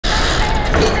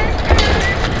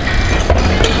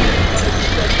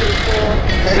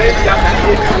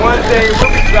day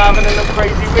we'll be driving in them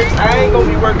crazy whips. I ain't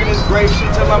gonna be working this grave shit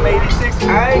till I'm 86.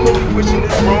 I ain't gonna be pushing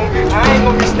this room. I ain't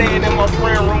gonna be staying in my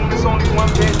friend room. There's only one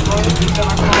bedroom till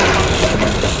I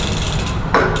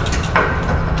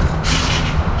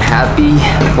Happy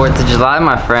 4th of July,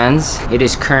 my friends. It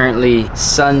is currently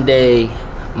Sunday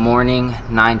morning,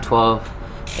 9:12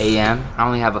 a.m. I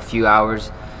only have a few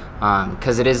hours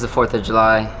because it is the 4th of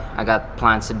July. I got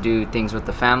plans to do things with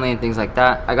the family and things like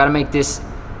that. I gotta make this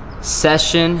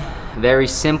session very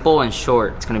simple and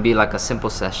short. It's gonna be like a simple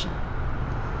session.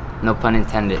 No pun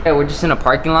intended. Yeah, we're just in a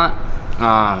parking lot.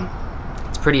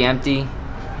 It's pretty empty.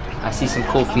 I see some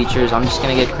cool features. I'm just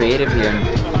gonna get creative here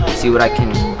and see what I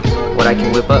can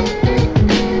whip up.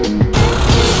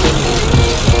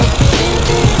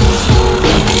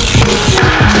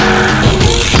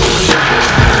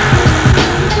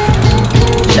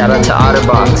 Shout out to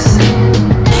OtterBox.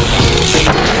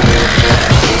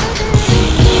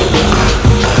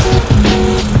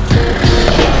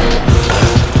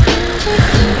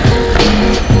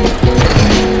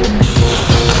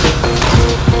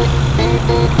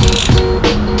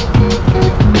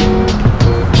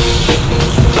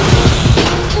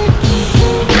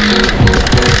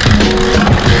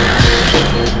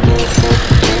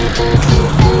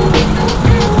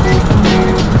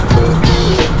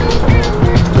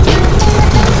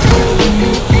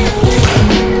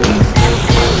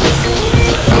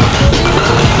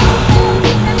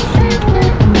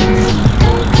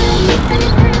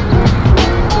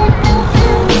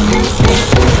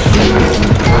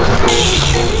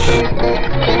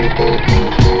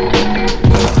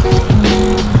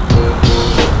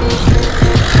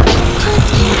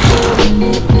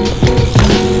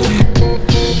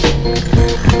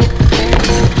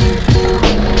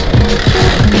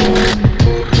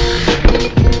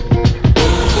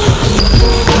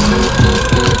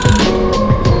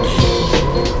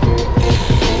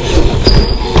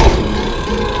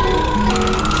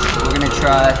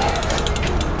 Try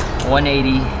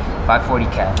 180, 540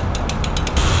 cab.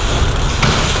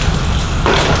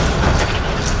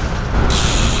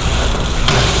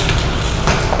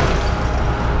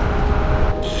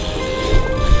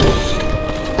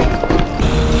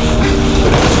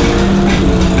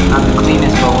 Not the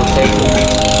cleanest, but we'll take it.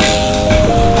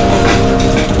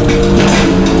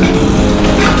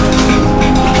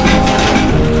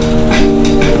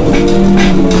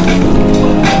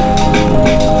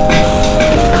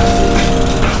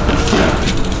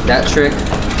 That trick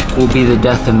will be the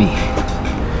death of me.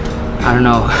 I don't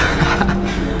know.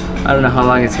 I don't know how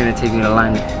long it's gonna take me to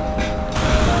land it.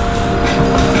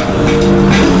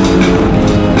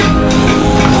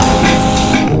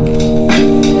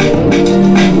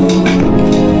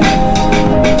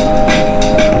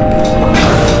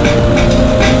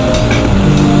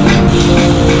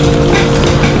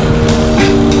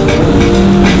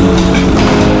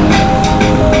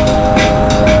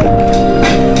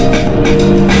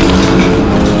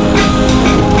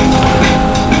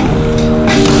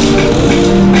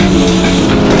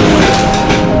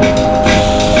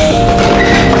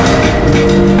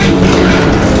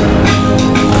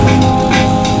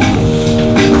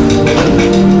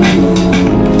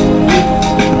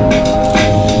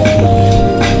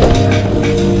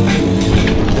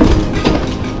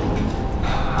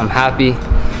 Happy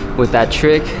with that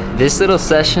trick. This little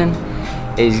session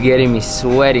is getting me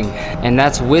sweating, and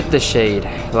that's with the shade.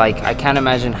 Like, I can't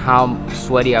imagine how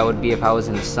sweaty I would be if I was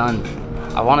in the sun.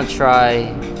 I want to try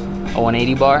a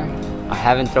 180 bar. I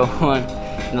haven't thrown one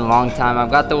in a long time.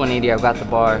 I've got the 180, I've got the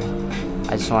bar.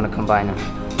 I just want to combine them.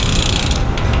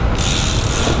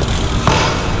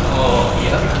 Oh,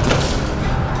 yep.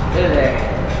 Look at there.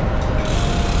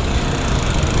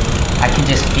 I can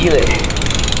just feel it.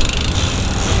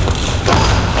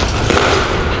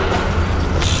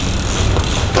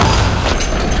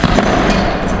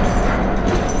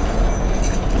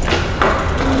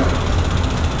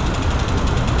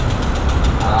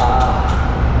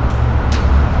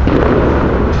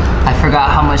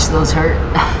 Forgot how much those hurt.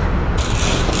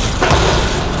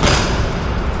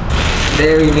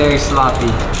 Very, very sloppy.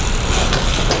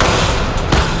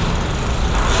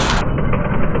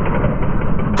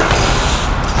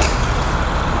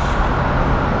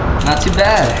 Not too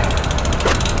bad.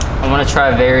 I want to try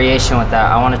a variation with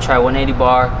that. I want to try 180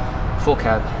 bar, full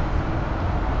cab.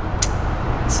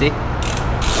 Let's see.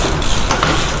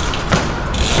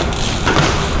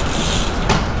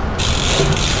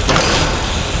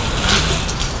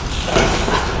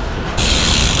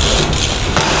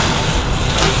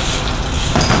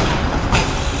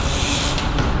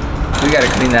 We gotta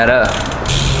clean that up.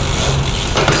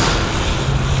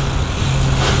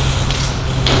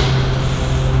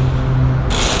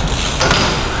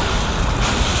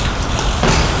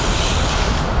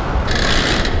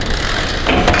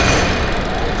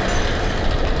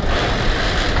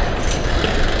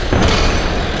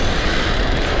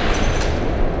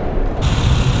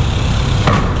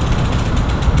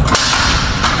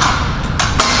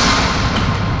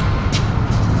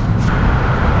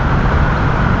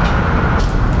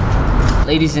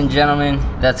 ladies and gentlemen,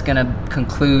 that's gonna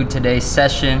conclude today's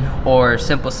session, or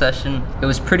simple session. It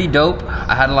was pretty dope.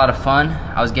 I had a lot of fun.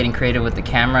 I was getting creative with the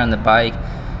camera and the bike,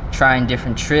 trying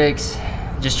different tricks,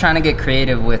 just trying to get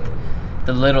creative with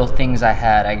the little things I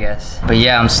had, I guess. But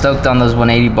yeah, I'm stoked on those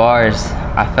 180 bars.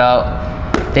 I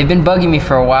felt they've been bugging me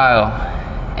for a while,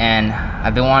 and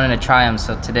I've been wanting to try them,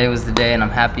 so today was the day, and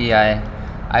I'm happy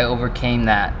I overcame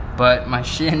that. But my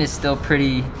shin is still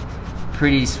pretty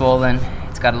swollen.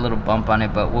 It's got a little bump on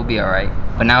it, but we'll be all right.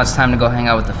 But now it's time to go hang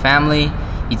out with the family,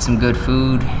 eat some good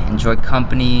food, enjoy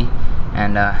company,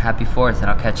 and happy 4th,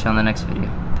 and I'll catch you on the next video.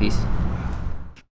 Peace.